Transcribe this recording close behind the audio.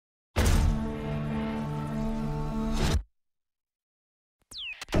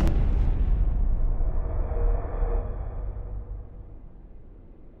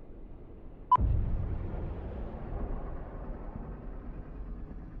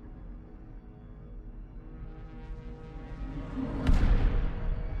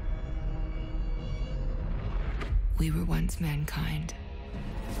We were once mankind.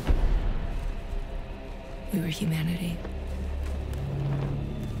 We were humanity.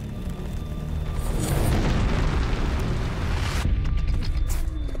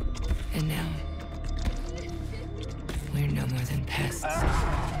 And now, we're no more than pests.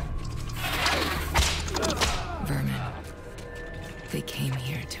 Vermin. They came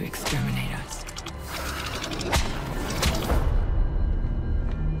here to exterminate us.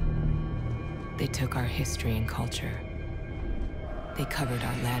 They took our history and culture. They covered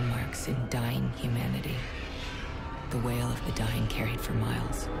our landmarks in dying humanity. The wail of the dying carried for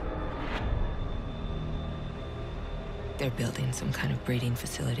miles. They're building some kind of breeding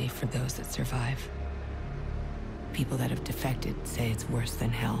facility for those that survive. People that have defected say it's worse than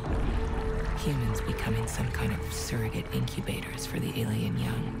hell. Humans becoming some kind of surrogate incubators for the alien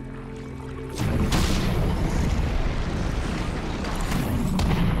young.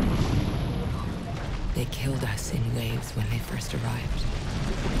 They killed us in waves when they first arrived.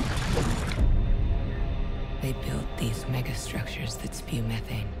 They built these megastructures that spew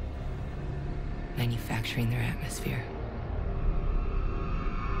methane, manufacturing their atmosphere.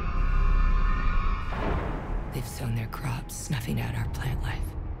 They've sown their crops, snuffing out our plant life,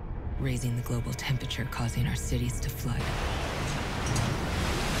 raising the global temperature, causing our cities to flood.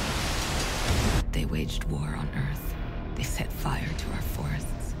 They waged war on Earth. They set fire to our forests.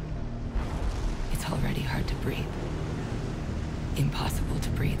 It's already hard to breathe. Impossible to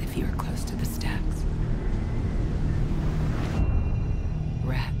breathe if you are close to the stacks.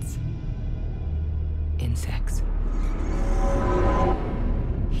 Rats. Insects.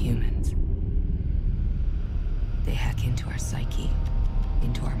 Humans. They hack into our psyche,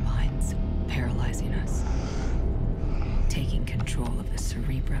 into our minds, paralyzing us. Taking control of the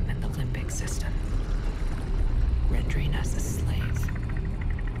cerebrum and the limbic system. Rendering us as slaves.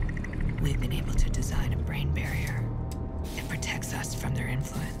 We've been able to design a brain barrier. It protects us from their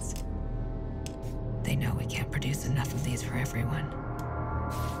influence. They know we can't produce enough of these for everyone.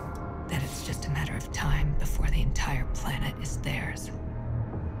 That it's just a matter of time before the entire planet is theirs.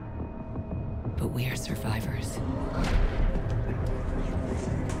 But we are survivors.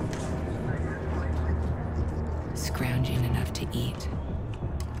 Scrounging enough to eat.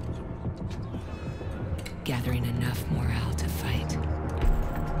 Gathering enough morale to fight.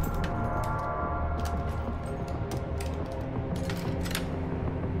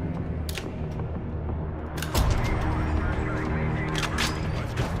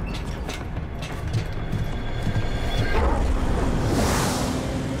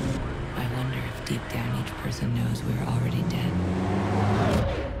 Knows we're already dead.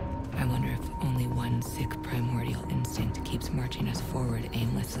 I wonder if only one sick primordial instinct keeps marching us forward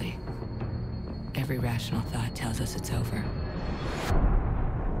aimlessly. Every rational thought tells us it's over.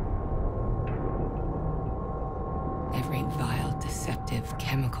 Every vile, deceptive,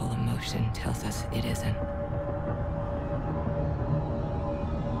 chemical emotion tells us it isn't.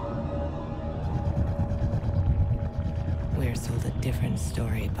 We're sold a different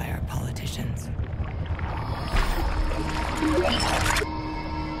story by our politicians.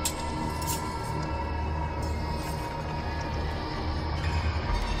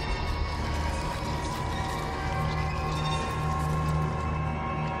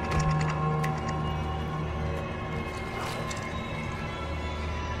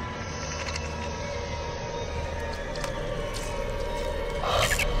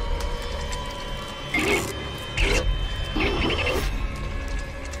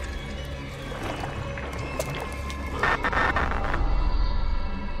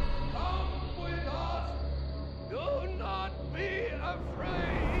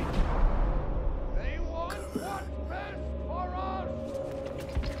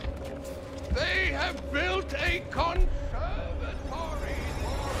 Built a conservatory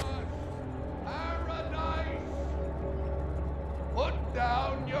for us. Paradise. Put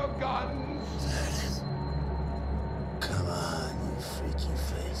down your guns. Come on, you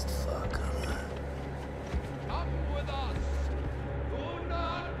freaky-faced fuck. Come with us. Do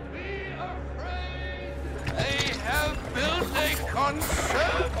not be afraid. They have built a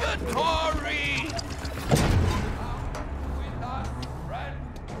conservatory.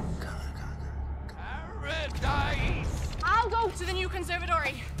 I'll go to the new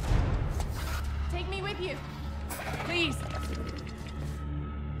conservatory. Take me with you, please.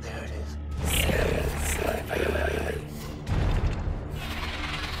 There it is.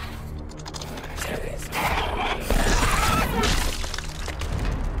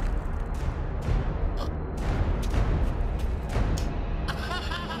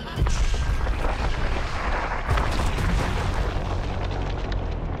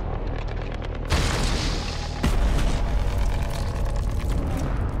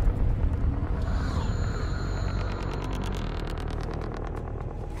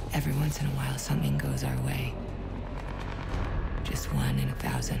 Every once in a while, something goes our way. Just 1 in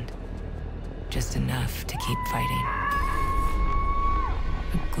 1,000. Just enough to keep fighting.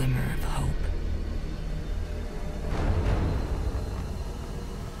 A glimmer of hope.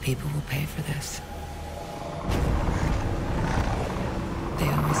 People will pay for this. They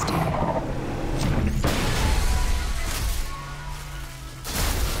always do.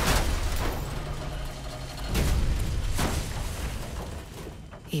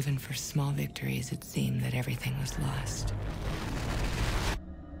 Even for small victories, it seemed that everything was lost.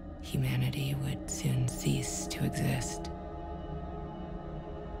 Humanity would soon cease to exist.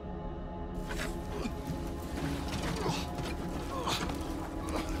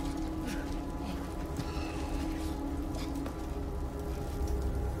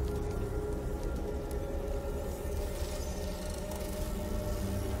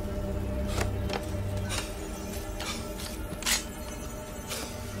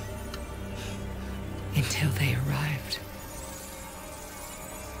 Until they arrived.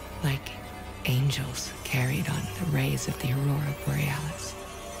 Like angels carried on the rays of the aurora borealis.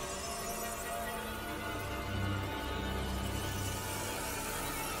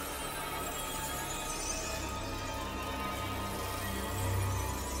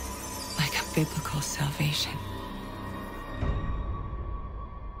 Like a biblical salvation.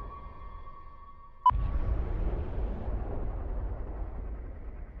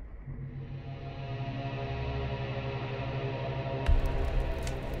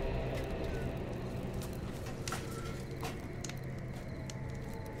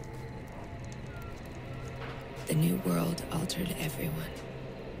 The new world altered everyone.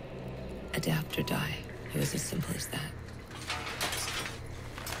 Adapt or die. It was as simple as that.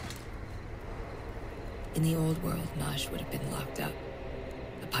 In the old world, Nosh would have been locked up.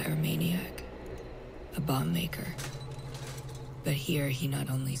 A pyromaniac. A bomb maker. But here, he not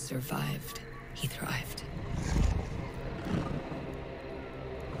only survived, he thrived.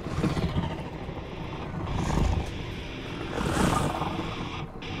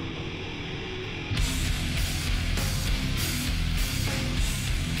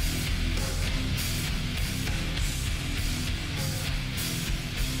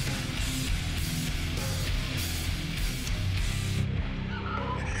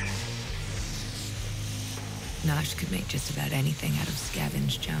 Nosh could make just about anything out of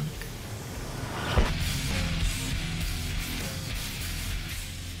scavenged junk.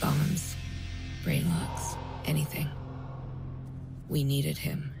 Bombs, brain locks, anything. We needed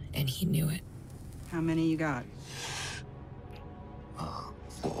him, and he knew it. How many you got?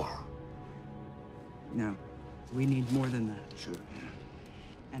 4. No, we need more than that. Sure.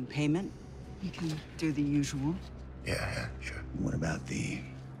 And payment? You can do the usual. Yeah, sure. What about the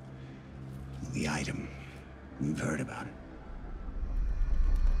item? We've heard about it.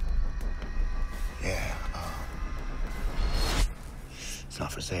 Yeah, it's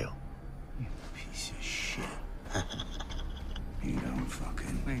not for sale. You piece of shit. You don't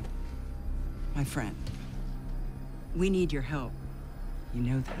fucking... Wait. My friend. We need your help. You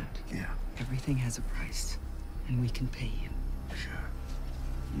know that. Yeah. Everything has a price, and we can pay you. Sure.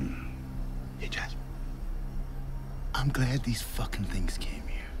 Hey, Jasmine. I'm glad these fucking things came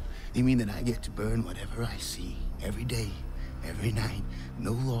here. They mean that I get to burn whatever I see, every day, every night.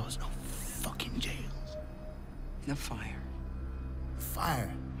 No laws, no fucking jails. The fire. Fire.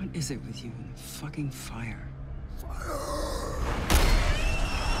 What is it with you and the fucking fire?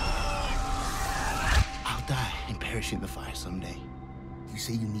 I'll die and perish in the fire someday. You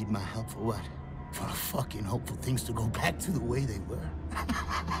say you need my help for what? For the fucking hopeful things to go back to the way they were?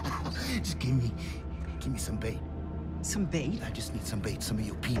 Just give me some bait. Some bait? I just need some bait. Some of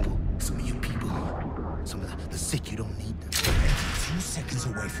you people. Some of the sick, you don't need them. 2 seconds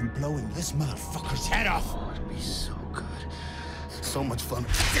away from blowing this motherfucker's head off. Oh, it'd be so good. So much fun.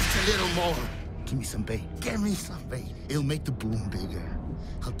 Just a little more. Give me some bait. Give me some bait. It'll make the boom bigger.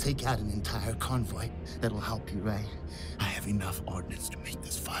 I'll take out an entire convoy. That'll help you, right? I have enough ordnance to make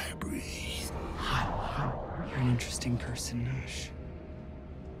this fire breathe. You're an interesting person, Nosh.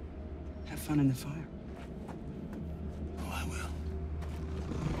 Have fun in the fire. Oh, I will.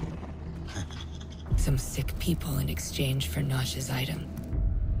 Some sick people in exchange for Nosh's item.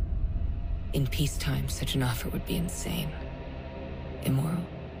 In peacetime, such an offer would be insane. Immoral.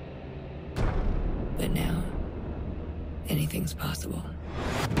 But now, anything's possible.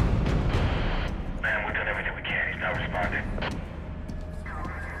 Man, we've done everything we can. He's not responding.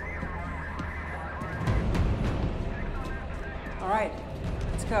 All right,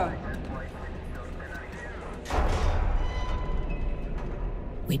 let's go.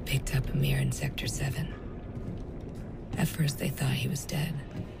 We'd picked up Amir in Sector 7. At first, they thought he was dead.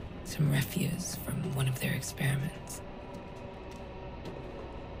 Some refuse from one of their experiments.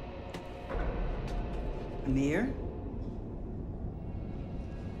 Amir?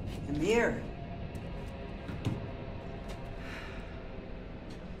 Amir?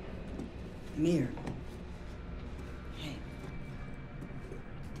 Amir. Hey.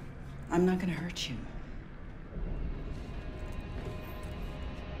 I'm not gonna hurt you.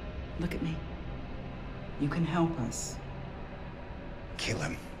 Look at me. You can help us. Kill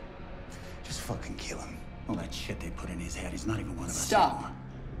him. Just fucking kill him. All that shit they put in his head, he's not even one of us Stop. anymore.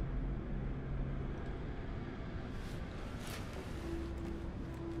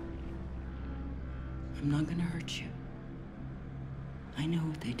 I'm not gonna hurt you. I know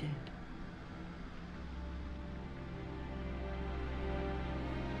what they did.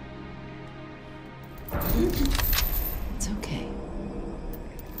 It's okay.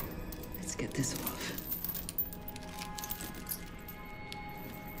 Let's get this off.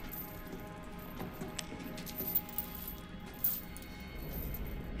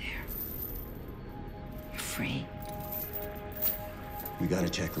 There. You're free. We gotta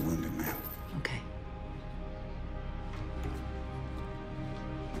check the wounded man. Okay.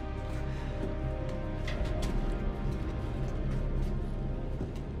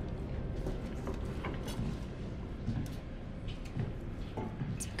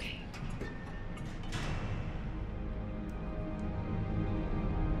 It's okay.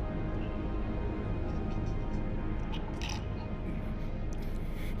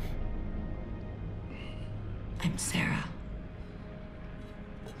 I'm Sarah.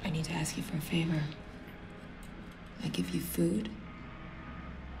 I need to ask you for a favor. I give you food.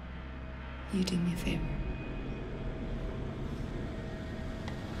 You do me a favor.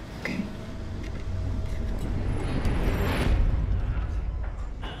 Okay?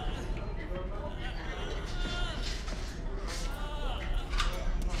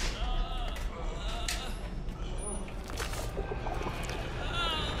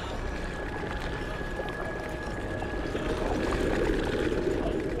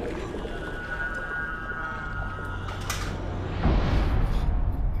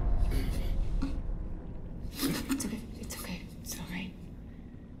 It's okay. It's okay. It's all right.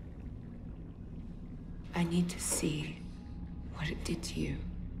 I need to see what it did to you.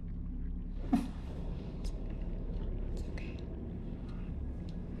 It's okay.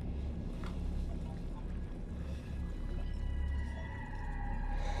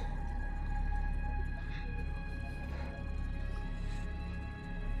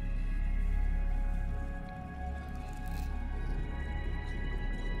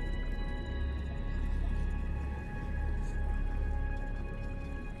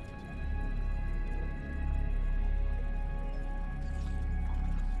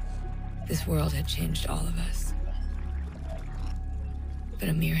 This world had changed all of us. But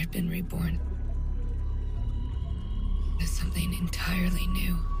Amir had been reborn as something entirely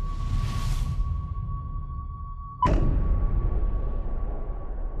new.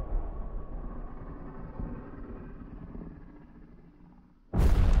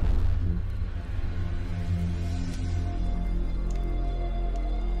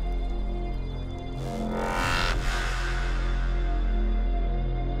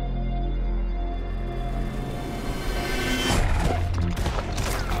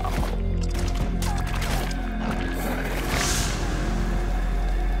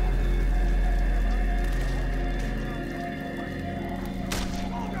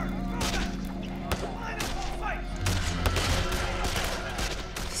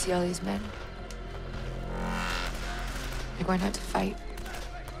 See all these men? They're going out to fight.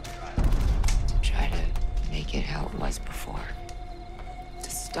 To try to make it how it was before. To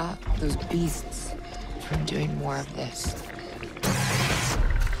stop those beasts from doing more of this.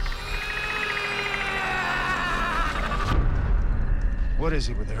 What is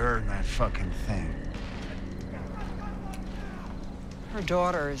it with her and that fucking thing? Her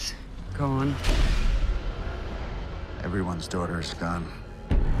daughter's gone. Everyone's daughter is gone.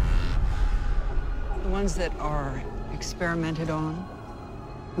 The ones that are experimented on,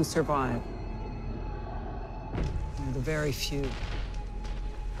 who survive. They're the very few.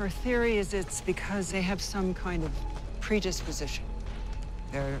 Her theory is it's because they have some kind of predisposition.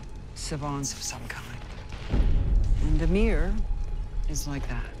 They're savants of some kind. And Amir is like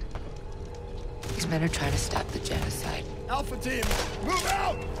that. These men are trying to stop the genocide. Alpha team, move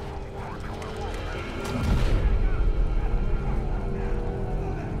out!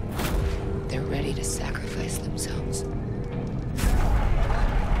 They're ready to sacrifice themselves.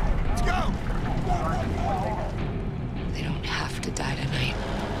 Let's go! They don't have to die tonight.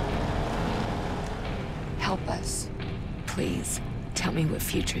 Help us. Please, tell me what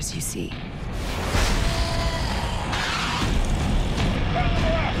futures you see.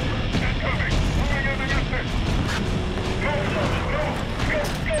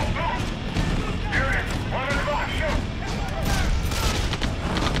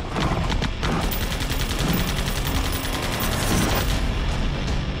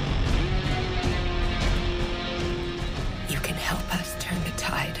 You can help us turn the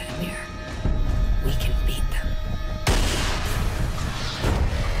tide, Amir. We can beat them.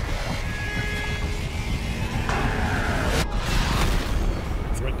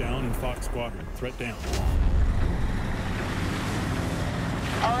 Threat down in Fox Squadron. Threat down.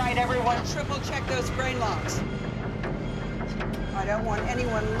 All right, everyone, triple check those brain logs. I don't want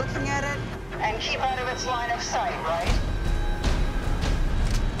anyone looking at it. And keep out of its line of sight, right?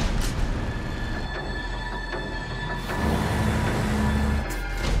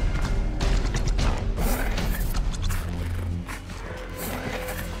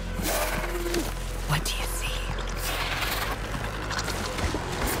 What do you see?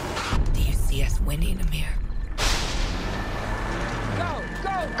 Do you see us winning, Amir? Go,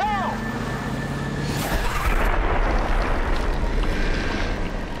 go, go!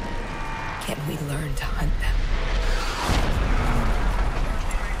 Can we learn to hunt them?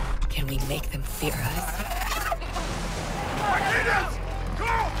 Can we make them fear us? Martinez!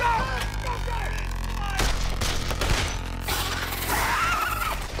 Go!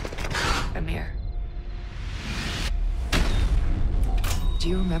 Amir. Do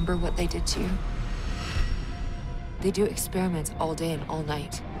you remember what they did to you? They do experiments all day and all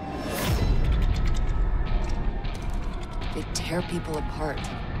night. They tear people apart.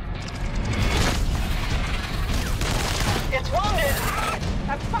 It's wounded!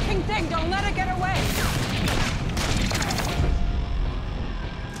 That fucking thing, don't let it get away!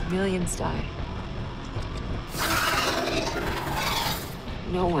 Millions die.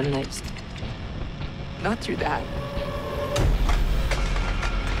 No one lives. Not through that.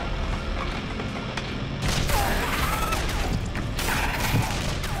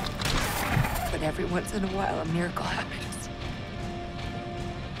 But every once in a while, a miracle happens.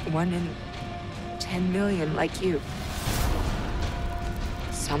 1 in 10 million like you.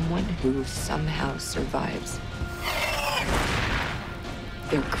 Someone who somehow survives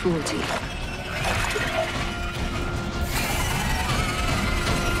their cruelty.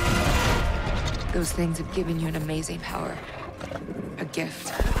 Those things have given you an amazing power. A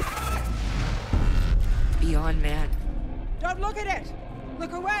gift. Beyond man. Don't look at it!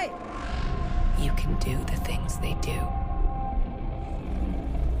 Look away! You can do the things they do.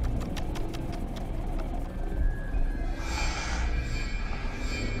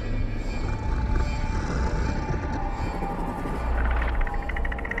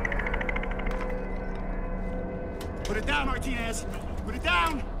 Put it down, Martinez. Put it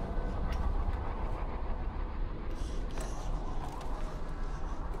down.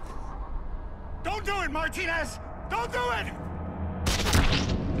 Don't do it, Martinez! Don't do it!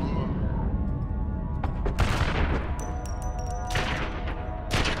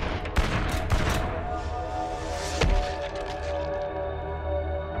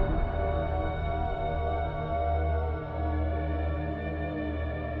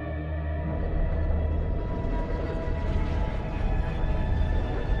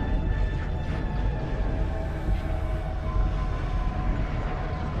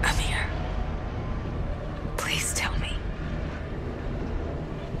 Amir, please tell me.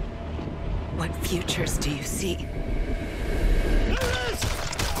 What futures do you see? There it is!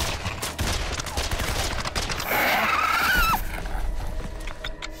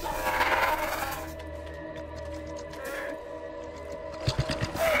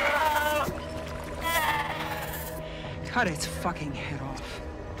 Cut its fucking head off.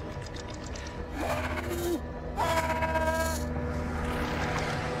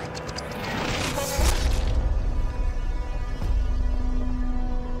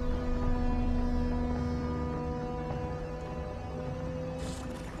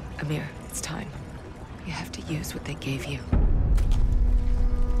 Amir, it's time. You have to use what they gave you.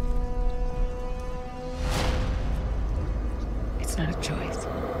 It's not a choice.